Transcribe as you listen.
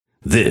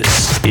This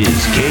is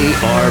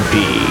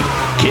KRP,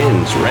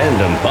 Ken's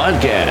Random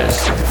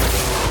Podcast.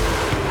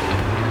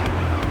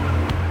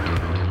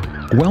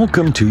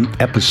 Welcome to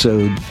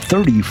episode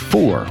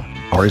 34,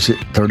 or is it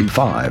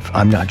 35?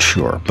 I'm not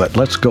sure, but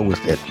let's go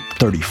with it,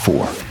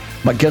 34.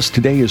 My guest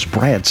today is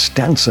Brad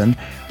Stenson.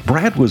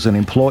 Brad was an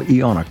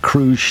employee on a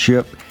cruise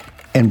ship,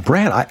 and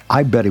Brad,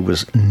 I bet it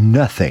was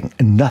nothing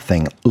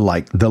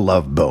like the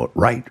Love Boat,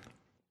 right?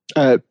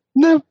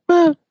 No,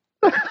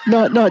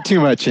 not too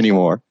much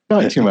anymore.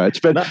 Not too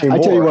much, but I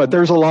tell you what,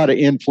 there's a lot of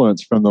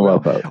influence from the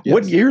Love Boat. Yes.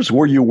 What years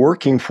were you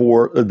working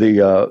for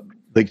the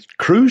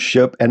cruise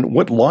ship, and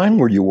what line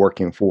were you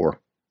working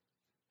for?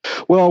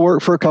 Well, I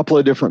worked for a couple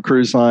of different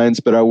cruise lines,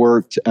 but I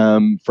worked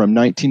from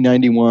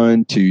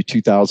 1991 to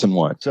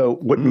 2001. So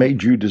what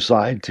made you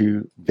decide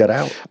to get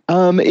out?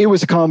 It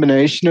was a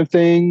combination of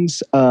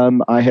things.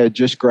 I had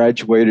just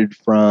graduated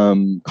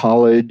from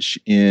college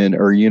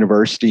or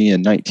university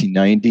in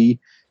 1990,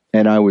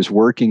 and I was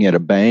working at a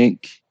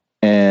bank.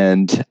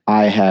 And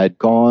I had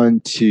gone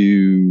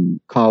to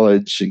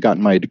college and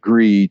gotten my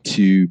degree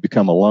to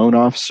become a loan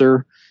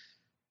officer.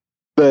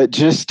 But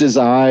just as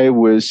I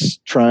was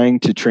trying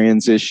to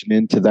transition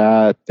into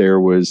that, there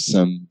was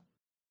some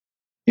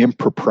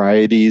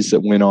improprieties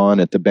that went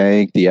on at the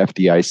bank. The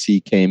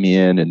FDIC came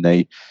in and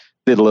they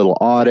did a little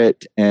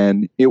audit,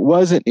 and it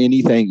wasn't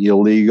anything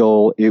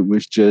illegal. It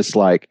was just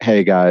like,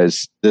 hey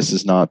guys, this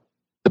is not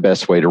the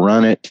best way to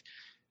run it.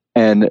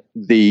 And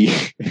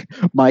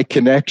my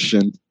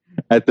connection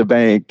at the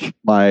bank,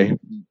 my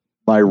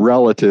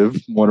relative,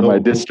 one of my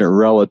distant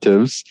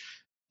relatives,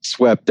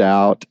 swept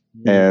out.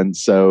 And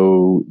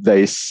so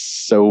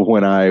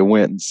when I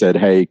went and said,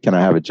 hey, can I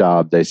have a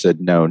job? They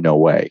said, no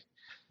way.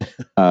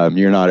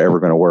 You're not ever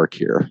going to work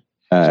here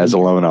as a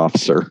loan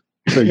officer.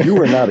 So you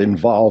were not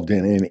involved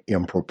in any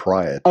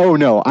impropriety? Oh,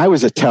 no. I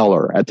was a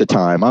teller at the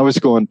time. I was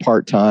going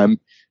part-time,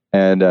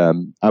 and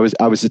I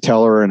was a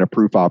teller and a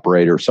proof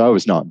operator. So I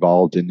was not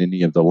involved in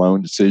any of the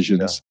loan decisions.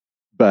 Yeah.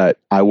 But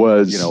I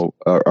was,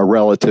 a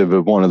relative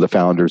of one of the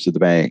founders of the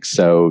bank.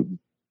 So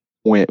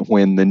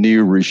when the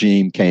new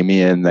regime came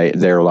in,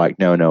 they're like,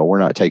 no, we're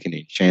not taking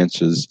any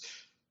chances.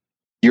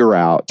 You're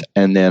out.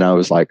 And then I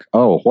was like,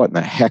 oh, what in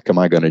the heck am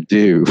I going to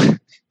do?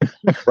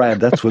 Brad,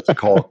 that's what's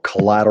called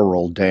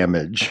collateral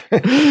damage.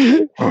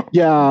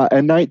 Yeah.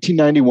 And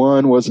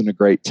 1991 wasn't a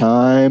great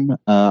time.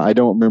 I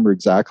don't remember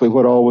exactly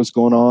what all was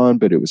going on,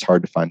 but it was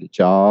hard to find a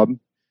job.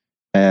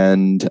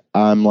 And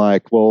I'm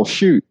like, well,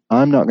 shoot,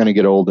 I'm not going to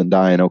get old and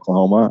die in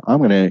Oklahoma. I'm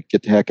going to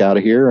get the heck out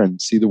of here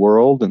and see the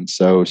world. And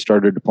so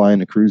started applying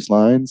to cruise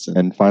lines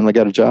and finally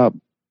got a job.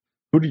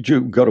 Who did you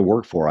go to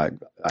work for? I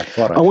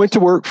went to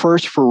work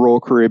first for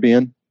Royal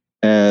Caribbean.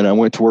 And I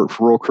went to work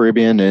for Royal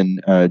Caribbean in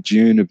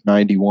June of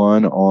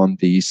 91 on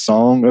the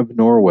Song of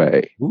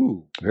Norway.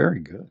 Ooh,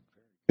 very good.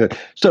 Good.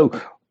 So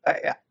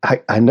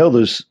I know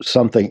there's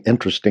something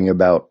interesting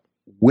about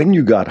when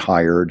you got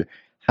hired,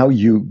 how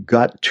you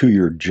got to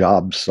your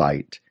job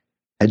site.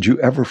 Had you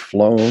ever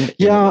flown?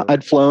 Yeah,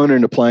 I'd flown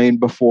in a plane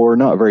before,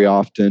 not very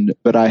often,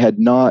 but I had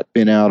not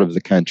been out of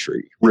the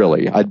country,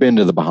 really. I'd been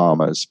to the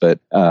Bahamas, but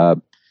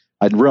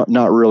I'd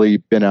not really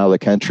been out of the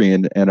country.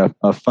 And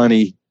a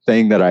funny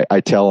thing that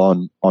I tell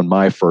on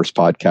my first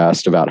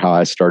podcast about how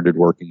I started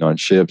working on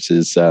ships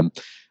is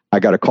I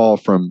got a call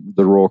from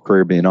the Royal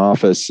Caribbean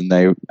office, and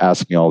they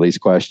asked me all these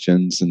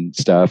questions and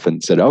stuff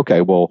and said,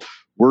 okay, well,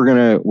 we're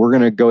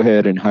gonna go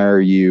ahead and hire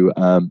you.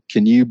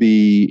 Can you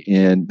be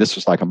in? This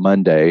was like a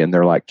Monday, and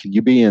they're like, can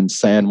you be in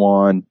San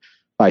Juan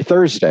by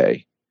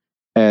Thursday?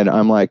 And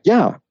I'm like,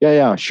 yeah,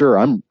 sure.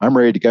 I'm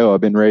ready to go.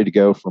 I've been ready to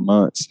go for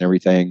months and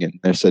everything. And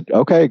they said,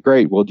 okay,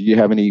 great. Well, do you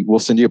have any? We'll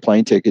send you a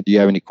plane ticket. Do you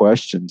have any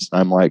questions? And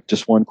I'm like,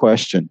 just one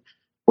question.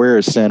 Where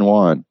is San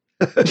Juan?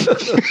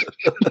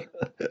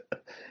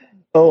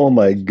 Oh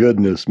my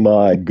goodness.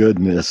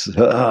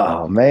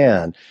 Oh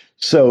man.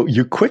 So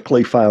you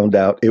quickly found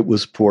out it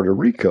was Puerto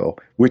Rico,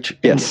 which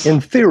yes,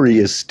 in theory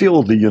is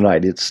still the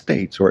United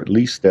States, or at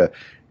least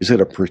is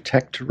it a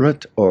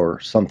protectorate or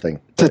something?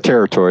 It's a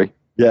territory.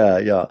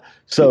 Yeah.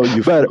 So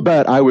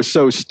but I was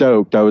so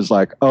stoked. I was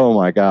like, oh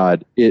my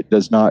God, it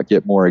does not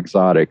get more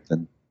exotic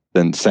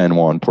than San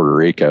Juan, Puerto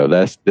Rico.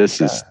 This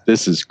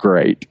is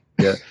great.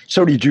 Yeah.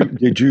 So did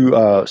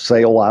you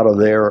sail out of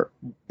there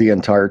the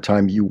entire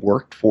time you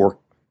worked for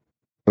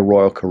the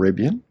Royal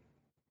Caribbean?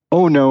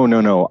 Oh,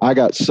 no. I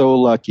got so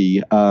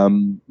lucky.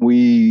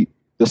 The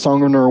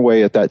Song of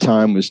Norway at that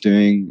time was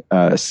doing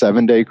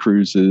 7-day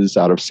cruises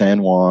out of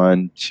San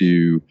Juan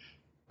to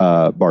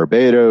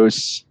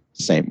Barbados,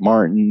 St.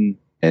 Martin,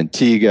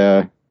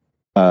 Antigua.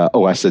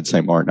 I said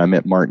St. Martin. I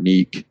meant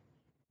Martinique.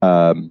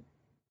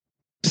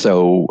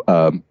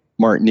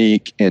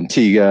 Martinique,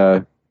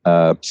 Antigua,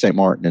 St.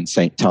 Martin, and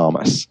St.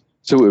 Thomas.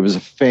 So it was a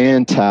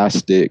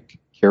fantastic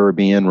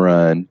Caribbean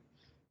run.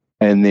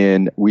 And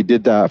then we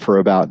did that for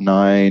about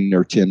 9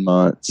 or 10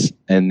 months.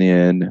 And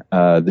then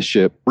the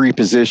ship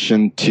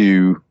repositioned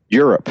to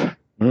Europe.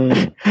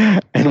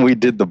 And we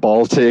did the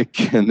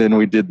Baltic, and then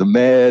we did the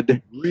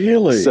Med.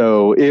 Really?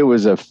 So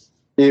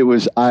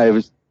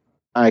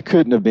I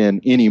couldn't have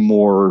been any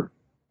more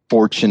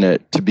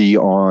fortunate to be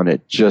on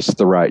at just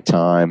the right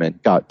time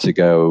and got to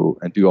go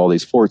and do all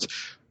these forts.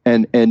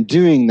 And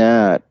doing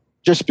that,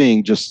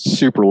 being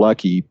super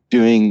lucky,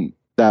 doing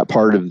that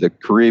part of the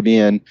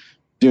Caribbean,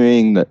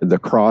 doing the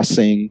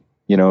crossing,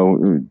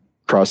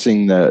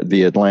 crossing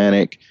the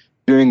Atlantic,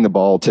 doing the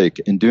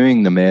Baltic, and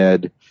doing the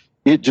Med,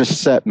 it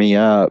just set me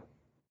up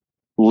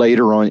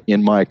later on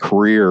in my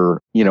career,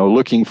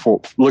 looking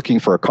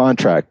for a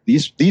contract.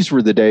 These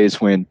were the days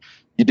when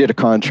you did a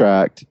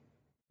contract,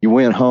 you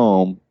went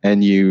home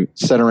and you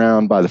sat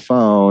around by the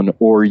phone,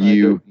 or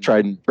you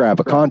tried and grab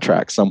a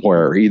contract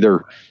somewhere,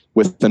 either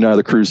with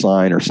another cruise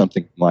line or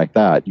something like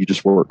that. You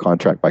just work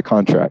contract by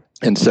contract.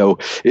 And so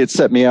it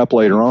set me up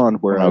later on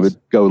where I would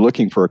go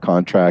looking for a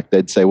contract.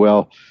 They'd say,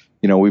 well,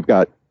 we've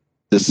got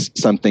this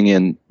something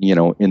in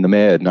the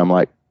Med. And I'm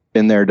like,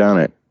 been there, done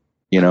it,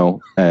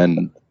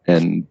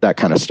 and that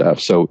kind of stuff.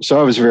 So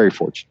I was very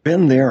fortunate.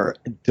 Been there,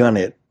 done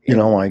it.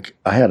 Like,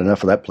 I had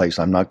enough of that place.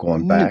 I'm not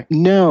going back.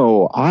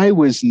 No, I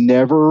was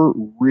never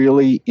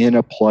really in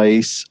a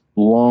place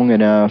long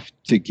enough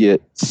to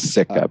get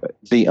sick of it.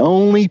 The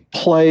only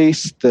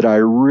place that I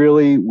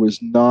really was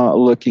not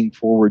looking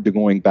forward to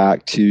going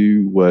back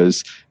to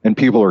was, and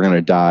people are going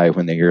to die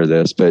when they hear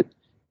this, but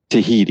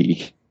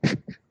Tahiti.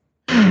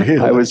 Really?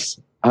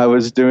 I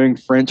was doing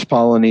French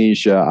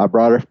Polynesia. I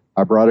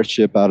brought a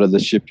ship out of the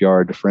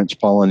shipyard to French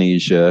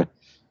Polynesia,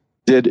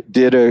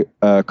 did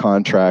a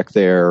contract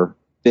there,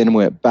 then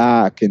went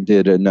back and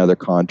did another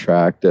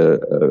contract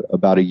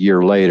about a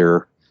year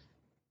later,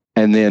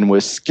 and then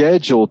was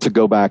scheduled to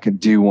go back and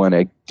do one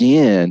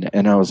again.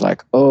 And I was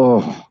like,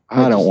 oh,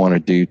 I don't want to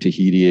do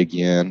Tahiti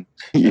again,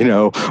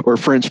 or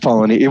French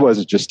Polynesia. It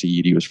wasn't just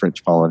Tahiti, it was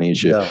French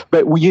Polynesia. Yeah.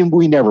 But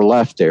we never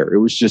left there. It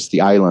was just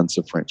the islands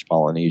of French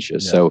Polynesia.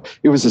 Yeah. So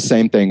it was the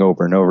same thing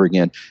over and over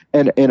again.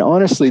 And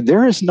honestly,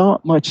 there is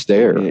not much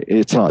there.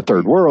 It's not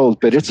third world,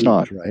 but it's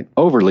not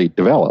overly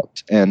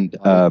developed. And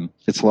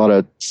it's a lot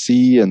of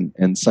sea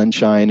and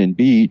sunshine and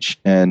beach.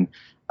 And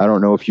I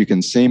don't know if you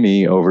can see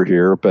me over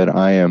here, but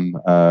I am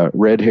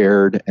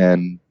red-haired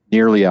and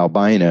nearly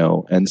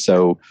albino. And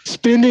so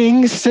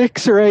spending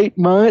 6 or 8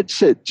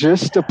 months at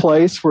just a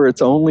place where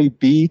it's only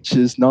beach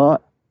is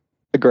not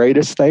the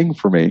greatest thing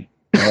for me.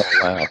 Oh,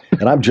 wow.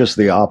 And I'm just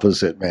the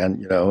opposite,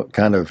 man.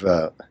 Kind of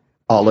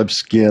olive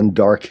skin,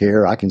 dark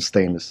hair. I can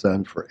stay in the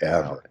sun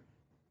forever.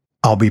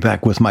 I'll be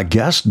back with my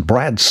guest,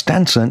 Brad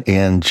Stenson,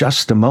 in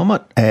just a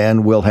moment,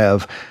 and we'll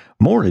have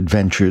more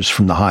adventures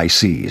from the high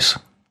seas.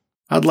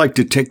 I'd like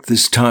to take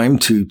this time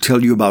to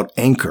tell you about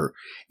Anchor.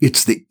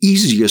 It's the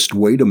easiest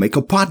way to make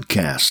a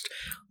podcast.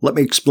 Let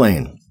me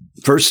explain.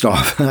 First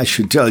off, I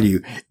should tell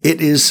you, it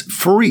is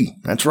free.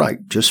 That's right,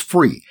 just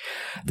free.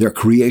 There are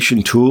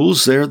creation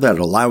tools there that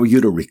allow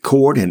you to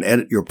record and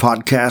edit your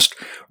podcast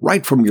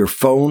right from your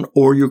phone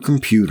or your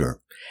computer.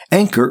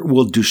 Anchor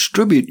will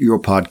distribute your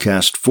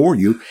podcast for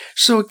you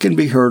so it can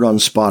be heard on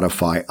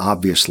Spotify,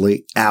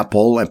 obviously,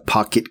 Apple and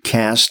Pocket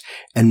Cast,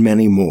 and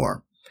many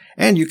more.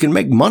 And you can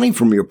make money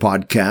from your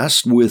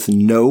podcast with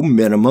no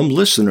minimum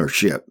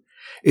listenership.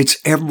 It's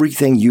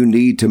everything you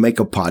need to make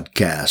a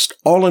podcast,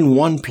 all in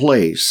one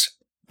place.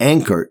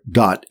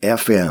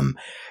 Anchor.fm.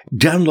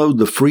 Download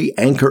the free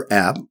Anchor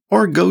app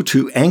or go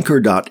to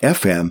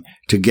Anchor.fm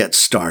to get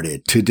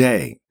started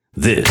today.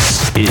 This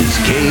is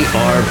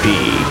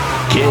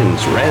KRP,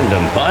 Ken's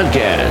Random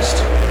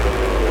Podcast.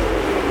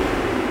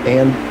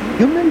 And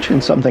you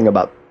mentioned something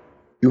about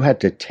you had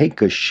to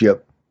take a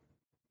ship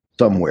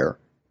somewhere.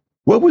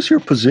 What was your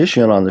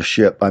position on the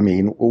ship? I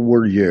mean,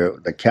 were you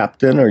the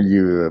captain or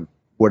you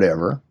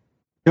whatever?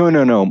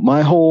 No.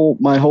 My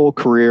whole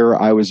career,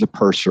 I was a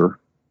purser.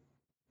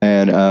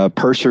 And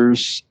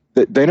pursers,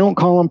 they don't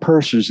call them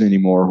pursers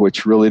anymore,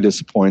 which really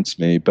disappoints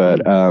me.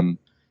 But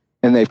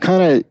and they've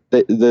kind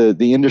of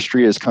the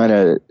industry has kind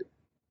of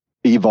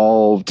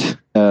evolved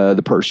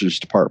the pursers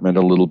department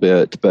a little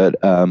bit. But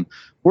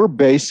we're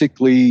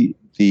basically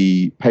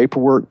the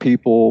paperwork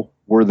people.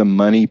 We're the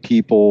money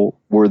people.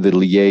 We're the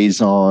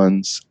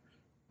liaisons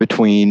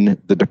between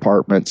the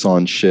departments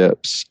on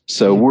ships.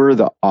 So we're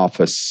the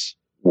office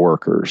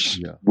workers.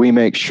 Yeah. We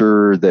make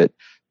sure that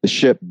the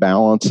ship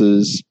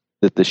balances,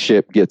 that the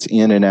ship gets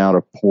in and out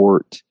of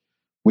port.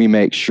 We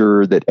make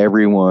sure that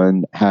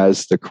everyone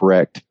has the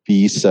correct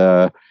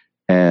visa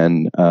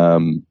and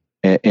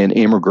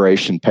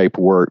immigration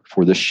paperwork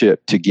for the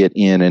ship to get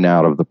in and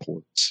out of the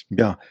ports.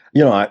 Yeah.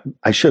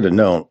 I should have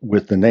known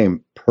with the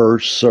name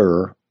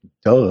purser.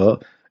 Duh.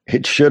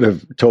 It should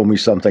have told me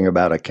something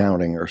about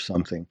accounting or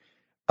something.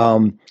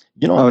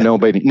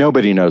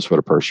 Nobody knows what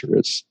a purser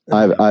is.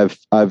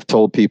 I've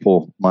told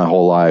people my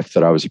whole life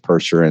that I was a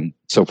purser, and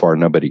so far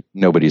nobody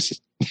knows.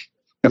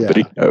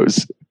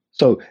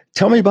 So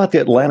tell me about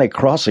the Atlantic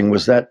crossing.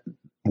 Was that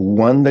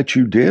one that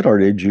you did, or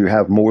did you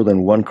have more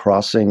than one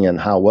crossing, and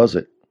how was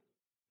it?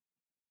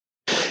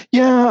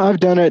 Yeah,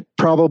 I've done it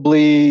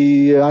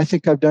I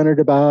think I've done it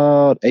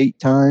about 8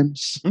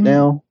 times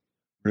now.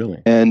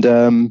 Really?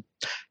 And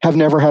have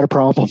never had a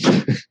problem.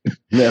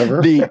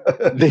 Never?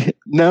 The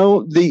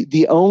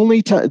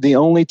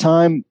only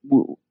time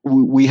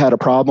we had a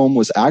problem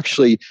was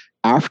actually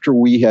after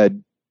we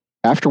had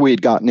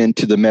gotten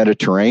into the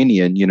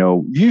Mediterranean.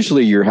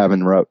 Usually you're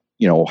having rough,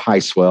 high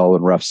swell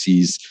and rough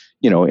seas,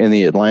 in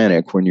the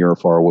Atlantic when you're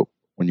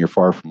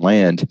far from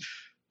land.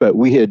 But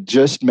we had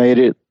just made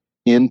it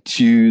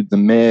into the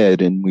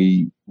Med, and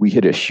we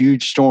hit a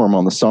huge storm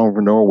on the Song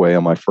of Norway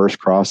on my first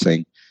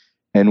crossing,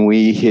 and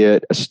we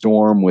hit a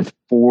storm with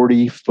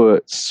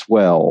 40-foot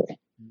swell.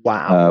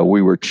 Wow.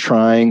 We were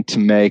trying to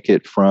make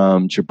it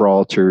from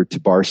Gibraltar to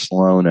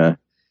Barcelona,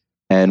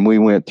 and we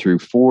went through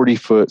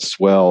 40-foot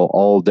swell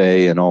all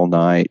day and all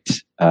night.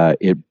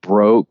 It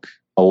broke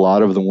a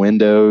lot of the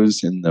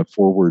windows in the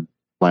forward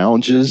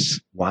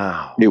lounges.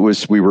 Wow.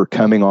 We were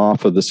coming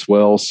off of the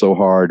swell so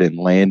hard and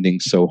landing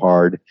so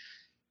hard.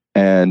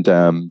 And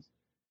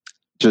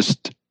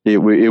it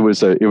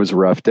was a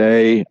rough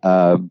day.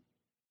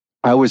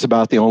 I was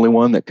about the only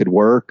one that could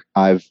work.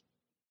 I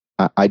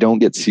don't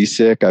get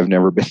seasick. I've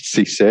never been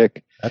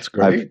seasick. That's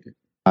great.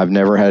 I've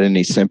never had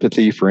any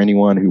sympathy for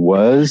anyone who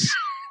was.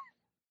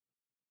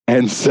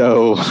 And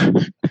so,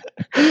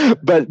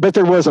 but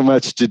there wasn't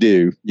much to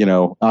do.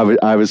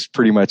 I was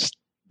pretty much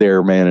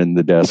there manning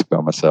the desk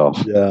by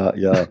myself.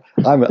 Yeah.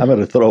 I'm going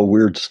to throw a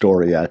weird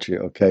story at you.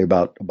 Okay.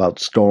 About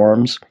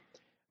storms.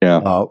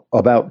 Yeah.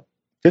 About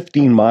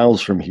 15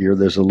 miles from here,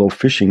 there's a little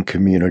fishing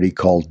community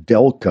called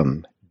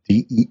Delcambre,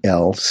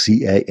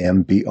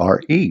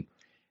 Delcambre.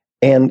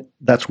 And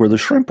that's where the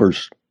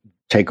shrimpers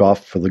take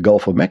off for the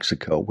Gulf of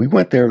Mexico. We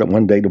went there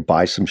one day to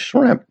buy some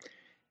shrimp,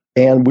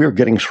 and we were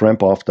getting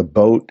shrimp off the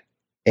boat,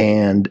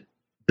 and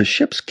the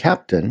ship's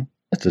captain,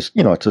 it's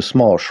a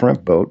small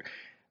shrimp boat,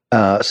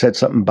 said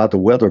something about the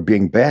weather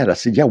being bad. I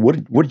said, yeah, what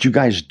did you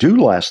guys do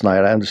last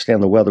night? I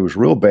understand the weather was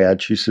real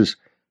bad. She says,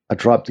 I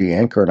dropped the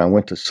anchor and I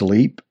went to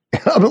sleep.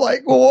 And I'm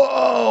like,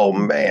 whoa,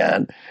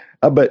 man.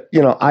 But,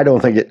 I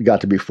don't think it got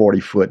to be 40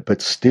 foot,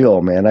 but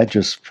still, man, that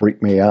just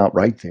freaked me out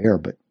right there.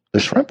 But the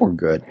shrimp were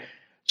good.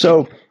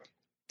 So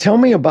tell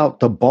me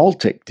about the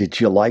Baltic. Did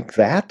you like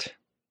that?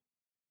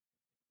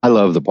 I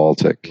love the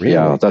Baltic. Really?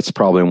 Yeah, that's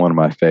probably one of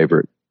my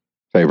favorite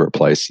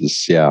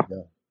places. Yeah.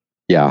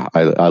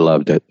 I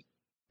loved it.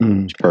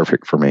 It's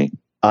perfect for me.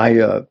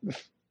 I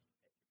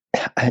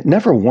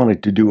never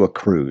wanted to do a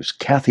cruise.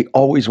 Kathy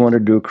always wanted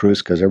to do a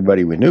cruise because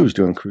everybody we knew was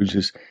doing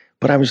cruises.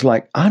 But I was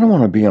like, I don't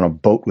want to be on a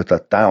boat with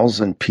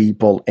 1,000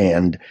 people.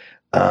 And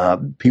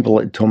people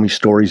had told me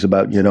stories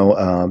about,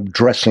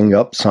 dressing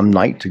up some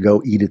night to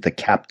go eat at the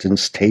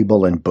captain's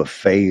table and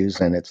buffets.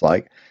 And it's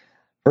like,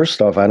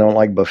 first off, I don't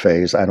like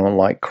buffets. I don't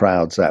like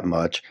crowds that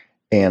much.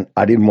 And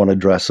I didn't want to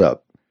dress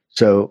up.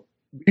 So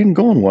we didn't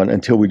go on one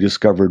until we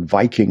discovered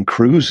Viking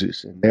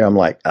Cruises. And there I'm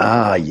like,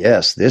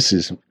 yes, this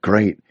is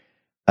great.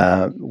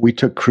 We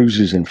took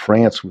cruises in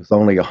France with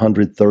only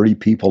 130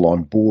 people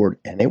on board,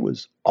 and it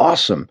was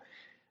awesome.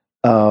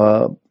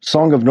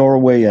 Song of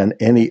Norway and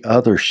any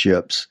other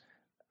ships,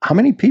 how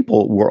many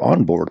people were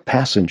on board,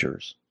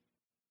 passengers?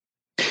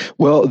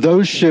 Well,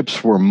 those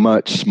ships were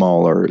much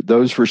smaller.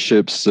 Those were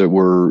ships that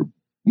were,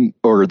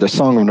 or the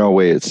Song of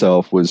Norway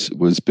itself was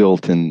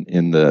built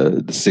in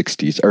the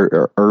 60s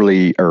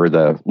or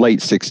the late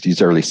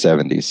 60s, early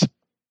 70s.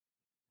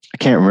 I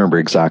can't remember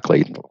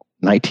exactly.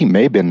 May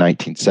have been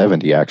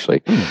 1970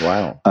 actually.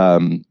 Wow.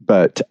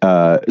 But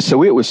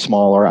so it was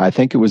smaller. I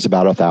think it was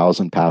about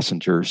 1,000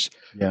 passengers.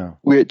 Yeah.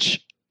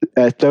 Which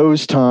at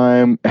that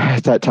time,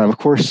 of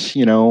course,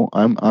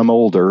 I'm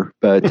older,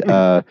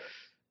 but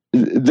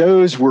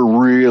those were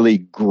really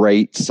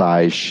great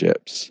size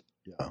ships.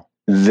 Yeah.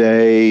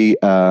 They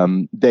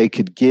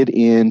could get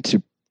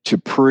into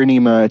pretty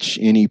much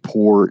any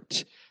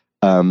port.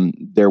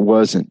 There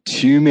wasn't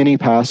too many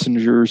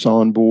passengers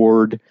on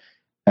board,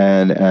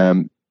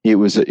 and it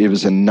was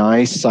a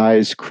nice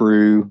sized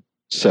crew.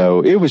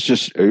 So it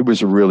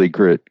was a really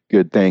good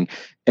thing.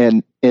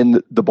 And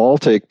in the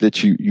Baltic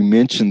that you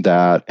mentioned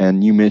that,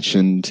 and you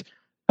mentioned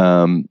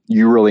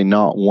you really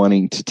not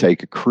wanting to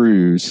take a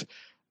cruise.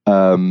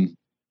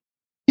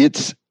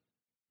 It's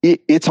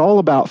all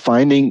about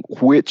finding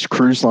which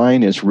cruise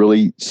line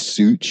really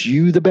suits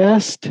you the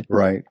best.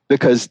 Right.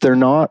 Because they're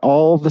not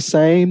all the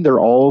same. They're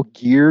all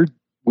geared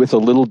with a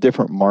little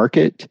different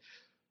market.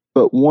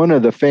 But one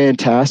of the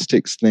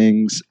fantastic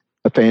things,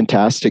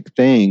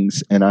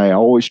 and I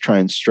always try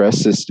and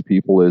stress this to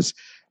people is,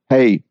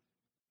 hey,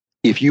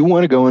 if you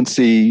want to go and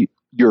see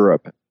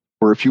Europe,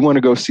 or if you want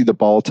to go see the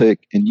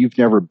Baltic and you've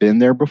never been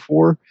there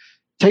before,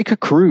 take a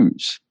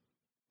cruise,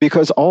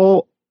 because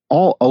a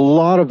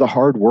lot of the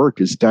hard work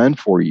is done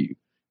for you.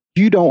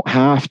 You don't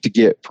have to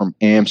get from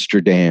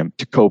Amsterdam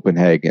to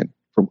Copenhagen,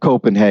 from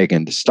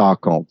Copenhagen to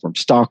Stockholm, from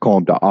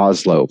Stockholm to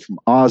Oslo, from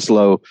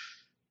Oslo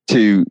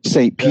to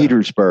St.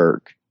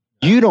 Petersburg.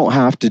 You don't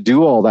have to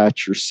do all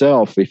that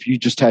yourself if you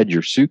just had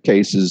your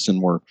suitcases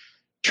and were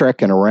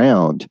trekking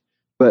around.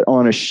 But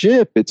on a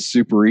ship, it's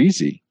super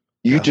easy.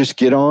 You just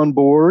get on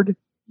board,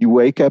 you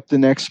wake up the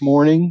next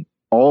morning,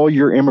 all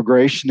your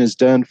immigration is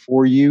done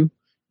for you.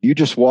 You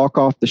just walk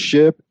off the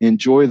ship,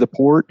 enjoy the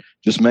port,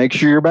 just make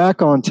sure you're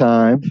back on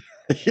time.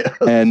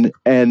 Yes.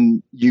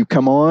 And you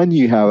come on,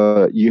 you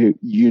have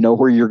you know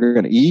where you're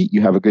going to eat,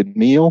 you have a good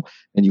meal,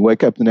 and you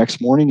wake up the next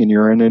morning and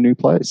you're in a new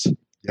place.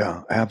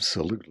 Yeah,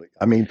 absolutely.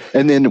 I mean,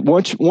 and then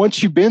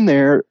once you've been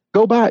there,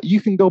 go back.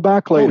 You can go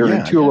back later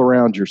and tool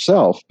around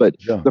yourself. But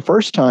the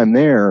first time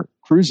there,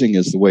 cruising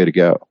is the way to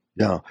go.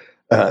 Yeah.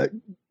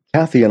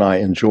 Kathy and I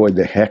enjoyed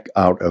the heck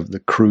out of the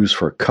cruise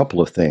for a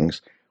couple of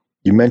things.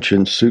 You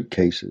mentioned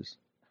suitcases.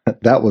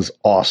 That was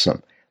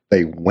awesome.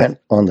 They went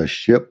on the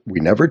ship.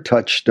 We never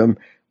touched them.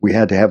 We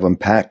had to have them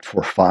packed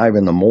for 5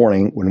 a.m.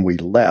 when we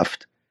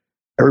left.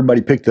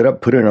 Everybody picked it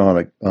up, put it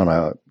on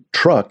a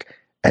truck,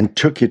 and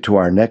took it to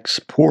our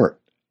next port.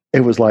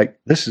 It was like,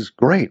 this is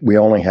great. We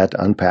only had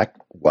to unpack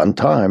one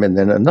time, and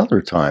then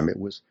another time.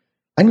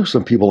 I knew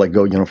some people that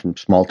go, from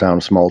small town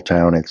to small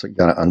town. It's like,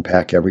 got to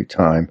unpack every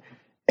time.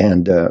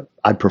 And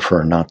I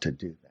prefer not to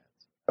do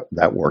that.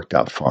 That worked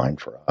out fine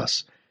for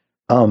us.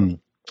 And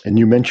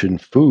you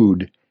mentioned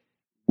food.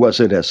 Was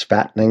it as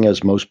fattening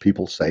as most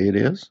people say it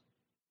is?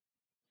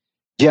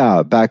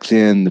 Yeah, back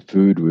then the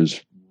food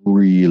was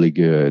really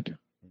good.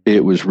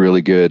 It was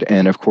really good.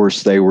 And of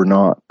course, they were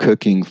not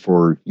cooking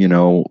for,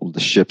 the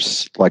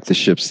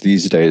ships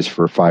these days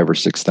for 5,000 or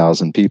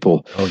 6,000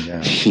 people. Oh,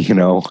 yeah.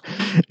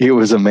 It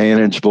was a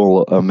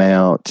manageable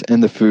amount,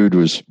 and the food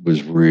was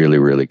really,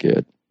 really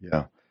good.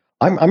 Yeah.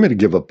 I'm going to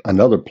give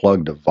another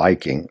plug to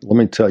Viking. Let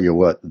me tell you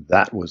what,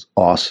 that was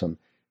awesome.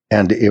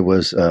 And it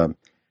was an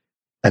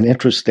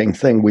interesting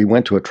thing. We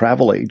went to a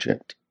travel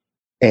agent,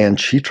 and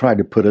she tried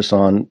to put us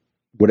on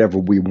whatever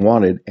we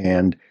wanted.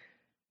 And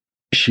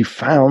she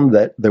found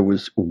that there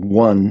was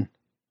one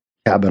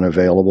cabin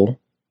available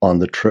on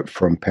the trip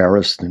from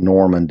Paris to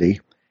Normandy.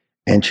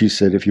 And she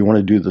said, if you want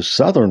to do the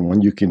southern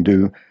one, you can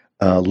do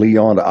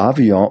Lyon to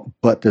Avignon,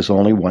 but there's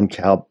only one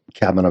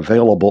cabin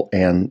available,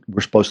 and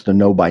we're supposed to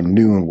know by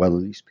noon whether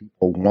these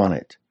people want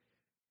it.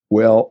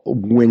 Well,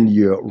 when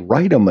you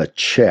write them a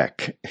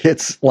check,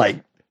 it's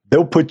like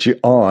they'll put you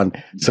on.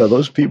 So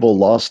those people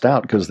lost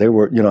out because they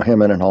were,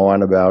 hemming and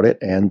hawing about it.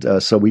 And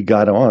so we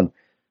got on,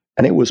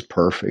 and it was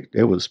perfect.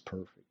 It was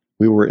perfect.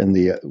 We were in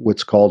the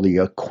what's called the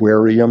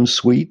aquarium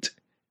suite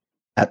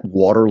at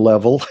water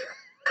level.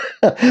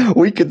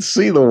 We could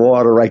see the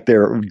water right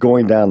there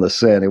going down the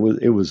Seine.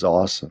 It was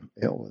awesome.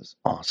 It was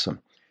awesome.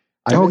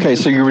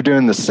 So you were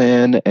doing the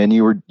Seine, and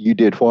you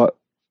did what?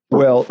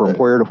 Well, from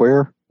where to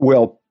where?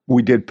 Well,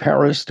 we did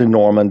Paris to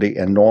Normandy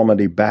and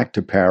Normandy back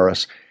to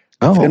Paris.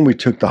 Oh. Then we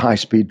took the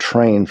high-speed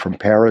train from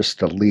Paris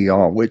to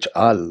Lyon, which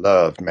I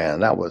loved,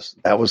 man. That was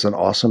an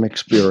awesome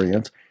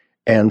experience.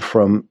 And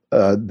from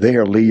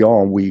there,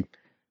 Lyon, we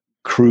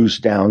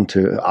cruised down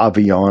to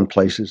Avignon,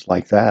 places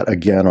like that,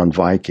 again on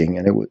Viking,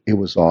 and it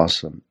was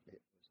awesome.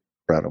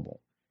 Incredible.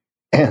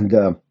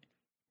 And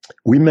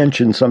we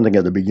mentioned something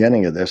at the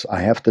beginning of this. I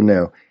have to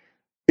know,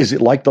 is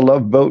it like the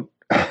Love Boat?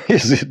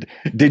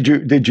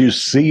 Did you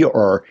see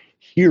or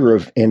hear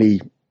of any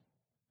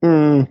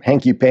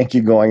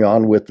hanky-panky going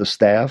on with the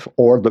staff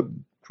or the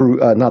crew,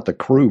 not the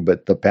crew,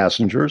 but the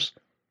passengers?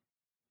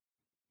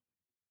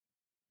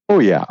 Oh,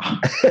 yeah.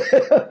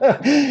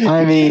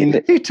 I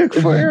mean, it took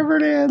forever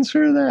to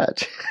answer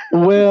that.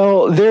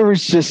 Well, there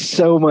was just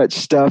so much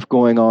stuff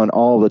going on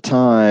all the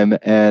time.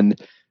 And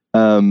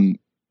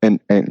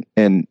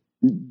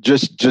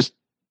just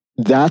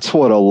that's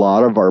what a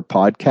lot of our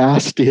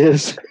podcast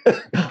is.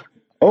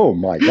 Oh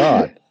my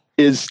God.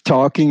 Is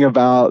talking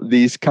about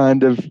these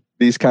kind of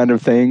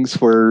things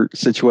where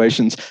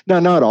situations,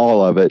 not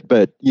all of it,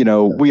 but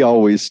we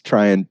always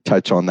try and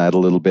touch on that a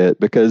little bit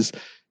because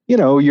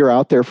you're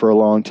out there for a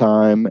long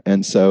time,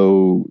 and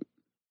so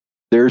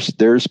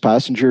there's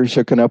passengers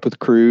hooking up with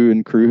crew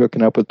and crew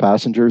hooking up with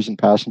passengers and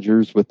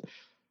passengers with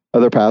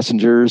other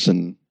passengers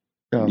and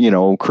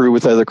crew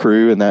with other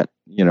crew, and that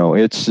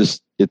it's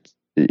just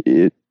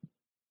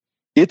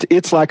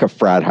it's like a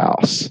frat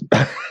house.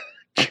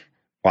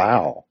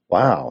 Wow,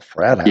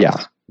 frat house.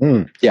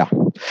 Yeah. Yeah.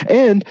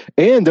 And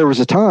there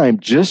was a time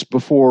just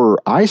before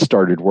I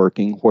started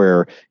working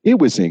where it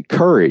was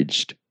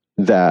encouraged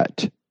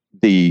that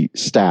the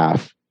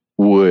staff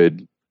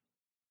would,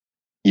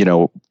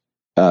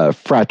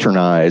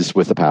 fraternize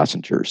with the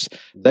passengers.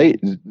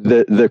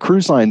 The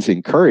cruise lines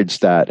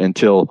encouraged that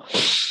until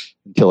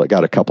it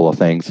got a couple of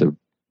things of,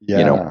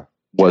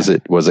 was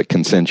it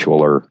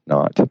consensual or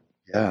not?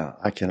 Yeah,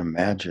 I can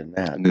imagine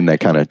that. And then they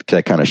kind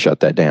of shut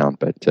that down.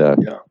 But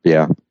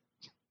yeah.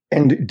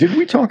 And did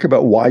we talk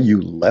about why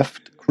you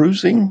left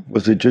cruising?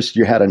 Was it just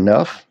you had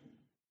enough?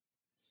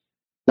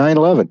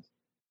 9/11.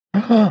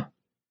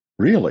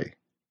 Really?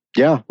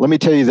 Yeah. Let me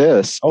tell you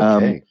this.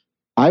 Okay.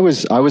 I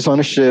was on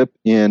a ship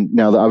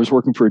now that I was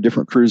working for a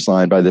different cruise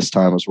line by this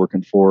time. I was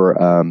working for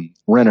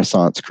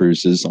Renaissance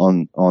Cruises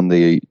on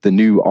the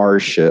new R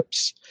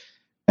ships.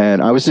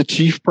 And I was the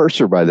chief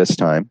purser by this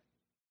time.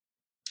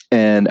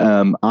 And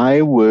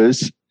I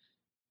was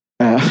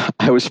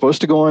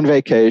supposed to go on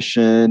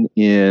vacation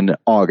in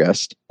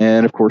August.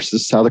 And of course,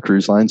 this is how the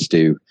cruise lines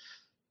do.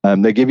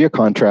 They give you a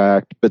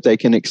contract, but they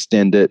can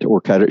extend it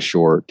or cut it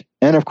short.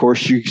 And of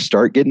course, you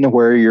start getting to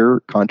where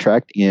your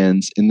contract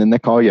ends, and then they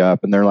call you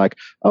up and they're like,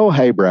 "Oh,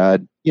 hey,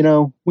 Brad,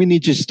 we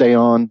need you to stay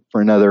on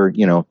for another,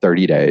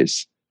 30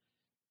 days."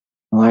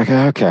 I'm like,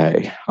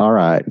 "Okay, all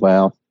right,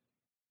 well,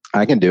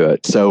 I can do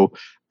it." So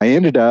I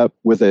ended up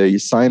with a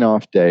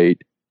sign-off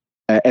date,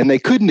 and they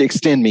couldn't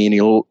extend me any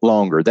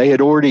longer. They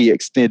had already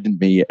extended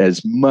me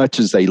as much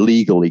as they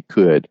legally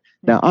could.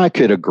 Now, I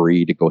could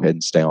agree to go ahead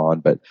and stay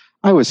on, but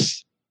I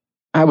was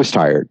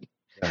tired.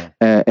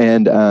 Yeah.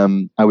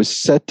 And I was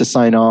set to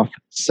sign off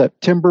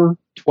September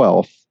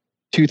 12th,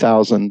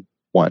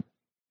 2001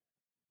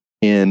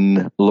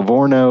 in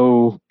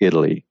Livorno,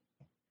 Italy.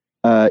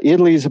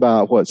 Italy is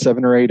about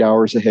 7 or 8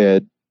 hours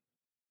ahead.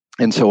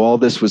 And so all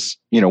this was,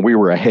 we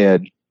were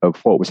ahead of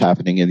what was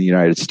happening in the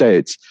United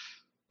States.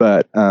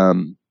 But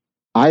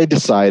I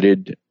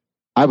decided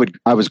I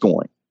was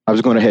going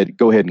to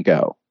go ahead and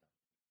go.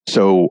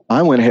 So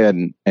I went ahead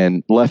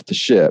and left the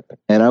ship,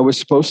 and I was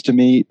supposed to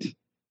meet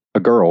a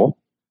girl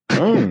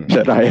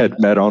that I had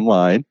met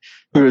online,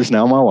 who is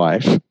now my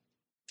wife.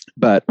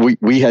 But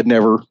we had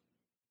never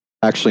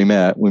actually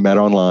met. We met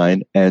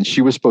online, and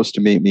she was supposed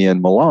to meet me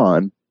in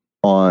Milan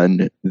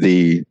on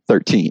the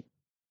 13th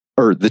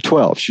or the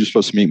 12th. She was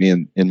supposed to meet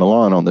me in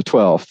Milan on the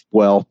 12th.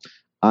 Well,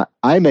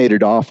 I made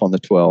it off on the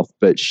 12th,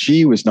 but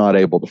she was not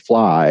able to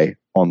fly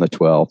on the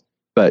 12th,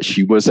 but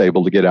she was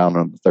able to get out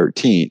on the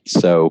 13th.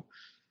 So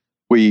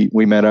we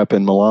met up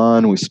in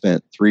Milan. We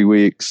spent 3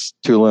 weeks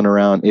tooling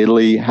around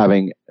Italy,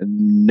 having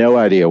no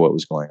idea what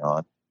was going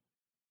on.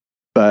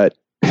 But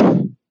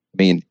I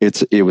mean,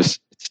 it's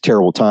a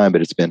terrible time, but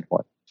it's been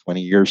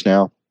 20 years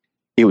now.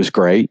 It was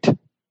great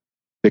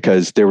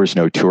because there was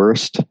no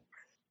tourist.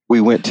 We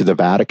went to the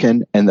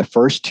Vatican, and the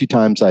first 2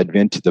 times I'd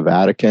been to the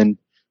Vatican,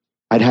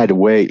 I'd had to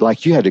wait,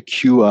 like you had to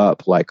queue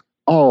up like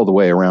all the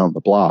way around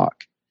the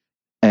block.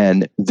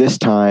 And this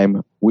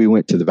time we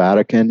went to the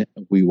Vatican.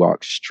 We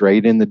walked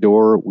straight in the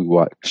door. We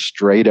walked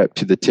straight up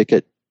to the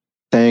ticket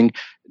thing,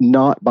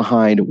 not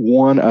behind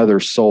one other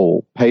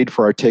soul, paid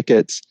for our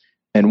tickets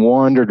and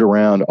wandered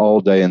around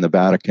all day in the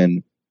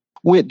Vatican.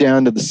 Went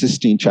down to the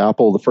Sistine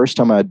Chapel. The first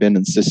time I'd been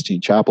in the Sistine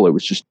Chapel, it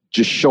was just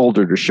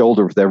shoulder to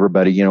shoulder with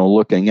everybody,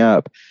 looking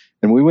up.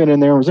 And we went in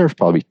there. There was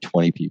probably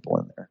 20 people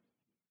in there.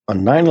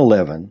 On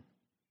 9/11,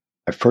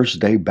 my first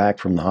day back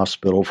from the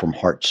hospital from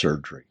heart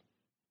surgery.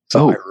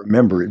 So I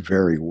remember it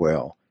very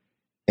well.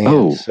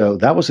 And so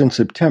that was in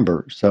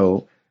September.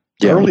 So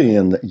early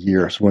in the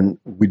years when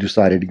we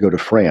decided to go to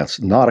France,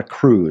 not a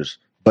cruise,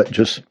 but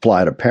just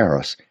fly to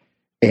Paris.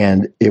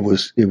 And it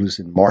was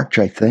in March,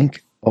 I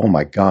think. Oh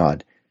my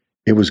God.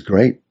 It was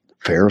great.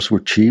 Fares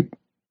were cheap,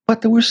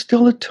 but there was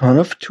still a ton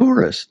of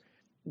tourists.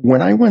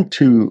 When I went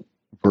to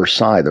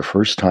Versailles the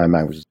first time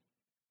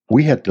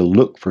we had to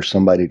look for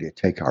somebody to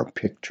take our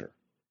picture.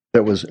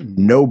 There was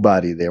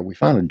nobody there. We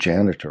found a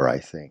janitor, I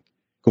think.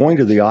 Going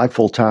to the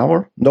Eiffel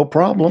Tower, no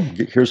problem.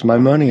 Here's my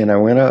money. And I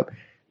went up.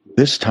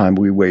 This time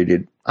we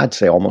waited, I'd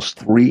say almost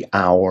 3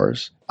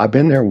 hours. I've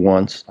been there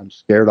once. I'm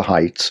scared of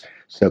heights.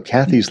 So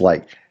Kathy's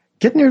like,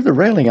 get near the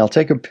railing. I'll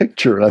take a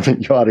picture. And I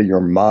think, you're out of your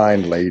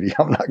mind, lady.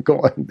 I'm not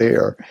going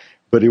there.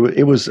 But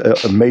it was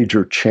a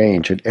major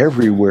change. And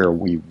everywhere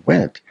we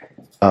went,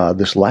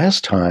 this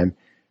last time,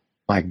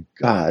 my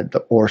God,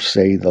 the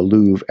Orsay, the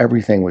Louvre,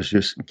 everything was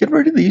just, get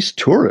rid of these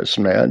tourists,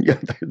 man. They're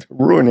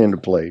ruining the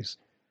place.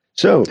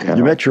 So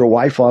you met your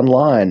wife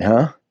online,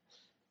 huh?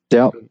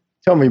 Yeah.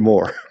 Tell me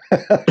more.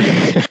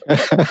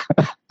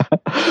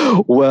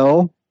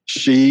 Well,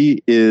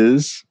 she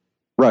is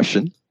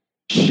Russian.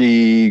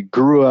 She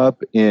grew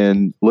up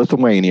in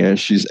Lithuania.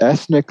 She's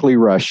ethnically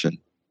Russian,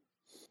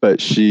 but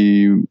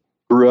she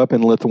grew up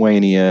in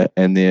Lithuania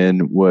and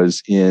then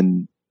went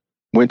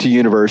to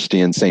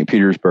university in St.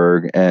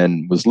 Petersburg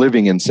and was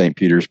living in St.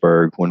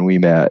 Petersburg when we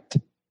met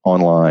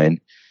online.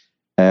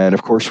 And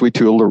of course, we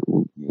chatted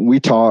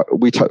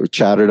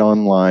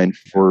online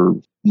for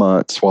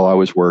months while I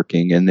was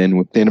working. And then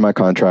at the end of my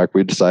contract,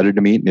 we decided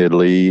to meet in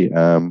Italy.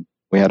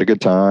 We had a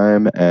good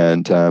time.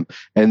 And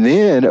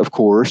then, of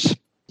course,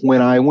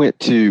 when I went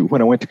to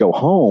go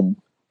home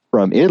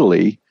from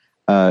Italy,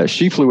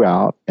 she flew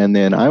out, and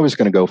then I was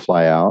going to go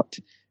fly out.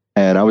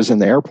 And I was in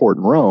the airport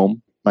in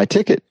Rome. My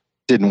ticket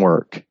didn't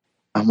work.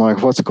 I'm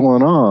like, what's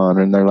going on?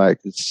 And they're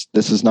like, this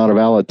is not a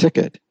valid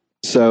ticket.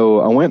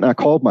 So I went and I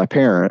called my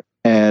parent,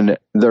 and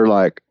they're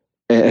like,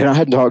 and I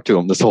hadn't talked to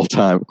them this whole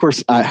time. Of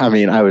course,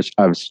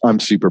 I'm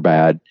super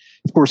bad.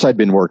 Of course, I'd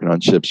been working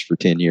on ships for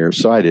 10 years,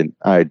 so I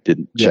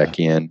didn't check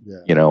in,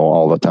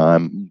 all the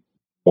time,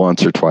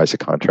 once or twice a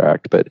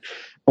contract. But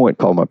I went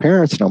and called my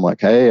parents, and I'm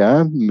like, hey,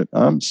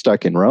 I'm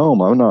stuck in Rome.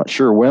 I'm not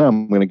sure when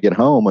I'm going to get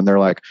home. And they're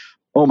like,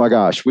 oh my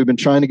gosh, we've been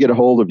trying to get a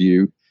hold of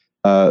you.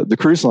 The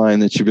cruise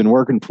line that you've been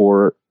working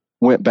for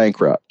went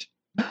bankrupt.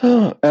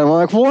 And I'm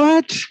like,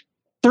 what?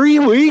 3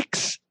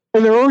 weeks?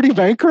 And they're already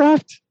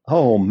bankrupt?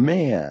 Oh,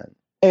 man.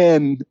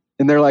 And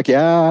they're like,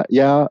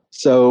 yeah.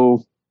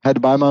 So I had to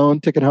buy my own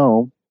ticket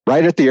home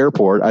right at the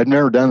airport. I'd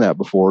never done that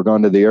before,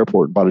 gone to the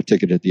airport and bought a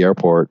ticket at the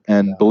airport.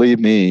 And believe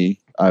me,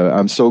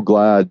 I'm so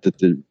glad that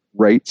the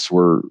rates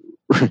were,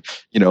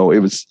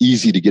 it was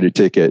easy to get a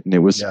ticket and it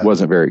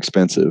wasn't very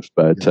expensive.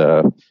 But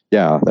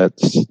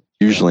that's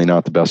usually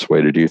not the best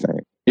way to do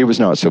things. It was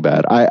not so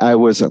bad. I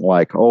wasn't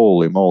like,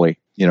 holy moly.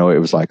 It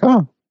was like,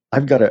 oh.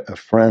 I've got a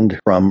friend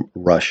from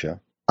Russia.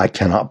 I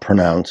cannot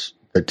pronounce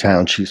the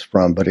town she's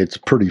from, but it's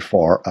pretty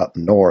far up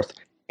north.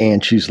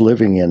 And she's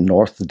living in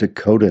North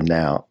Dakota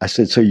now. I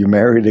said, so you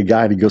married a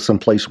guy to go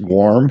someplace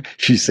warm?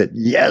 She said,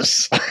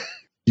 yes.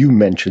 You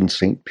mentioned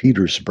St.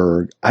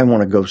 Petersburg. I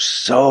want to go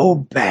so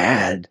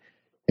bad.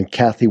 And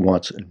Kathy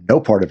wants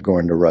no part of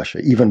going to Russia.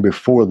 Even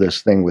before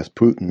this thing with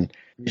Putin,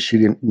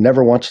 she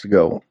never wants to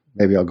go.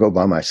 Maybe I'll go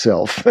by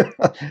myself.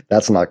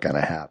 That's not going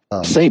to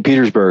happen. St.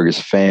 Petersburg is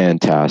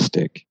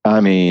fantastic.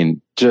 I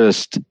mean,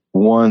 just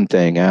one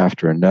thing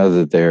after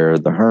another there.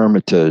 The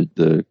Hermitage,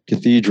 the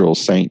Cathedral,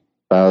 St.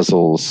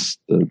 Basil's,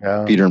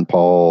 the Peter and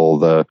Paul,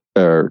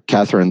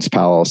 Catherine's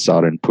Palace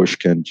out in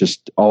Pushkin,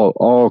 just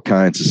all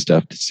kinds of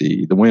stuff to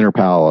see. The Winter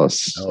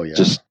Palace,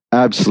 just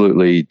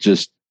absolutely,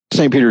 just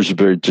St.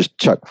 Petersburg, just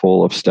chock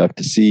full of stuff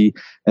to see,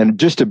 and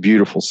just a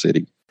beautiful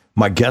city.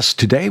 My guest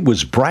today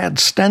was Brad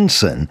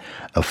Stenson,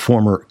 a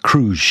former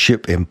cruise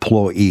ship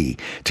employee.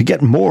 To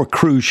get more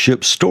cruise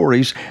ship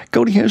stories,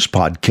 go to his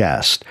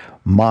podcast,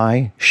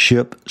 My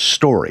Ship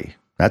Story.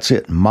 That's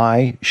it,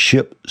 My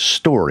Ship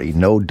Story.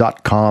 No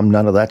 .com,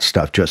 none of that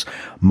stuff, just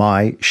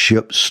My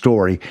Ship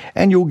Story.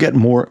 And you'll get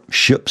more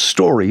ship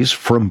stories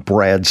from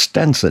Brad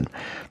Stenson.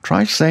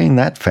 Try saying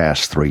that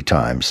fast 3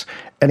 times.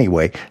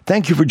 Anyway,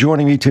 thank you for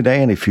joining me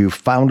today, and if you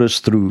found us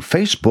through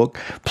Facebook,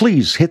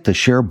 please hit the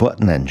share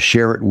button and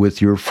share it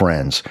with your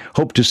friends.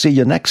 Hope to see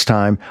you next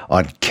time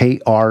on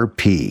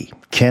KRP,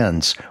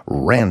 Ken's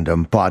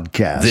Random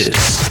Podcast.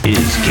 This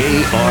is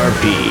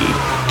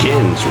KRP,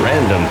 Ken's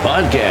Random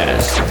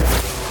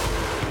Podcast.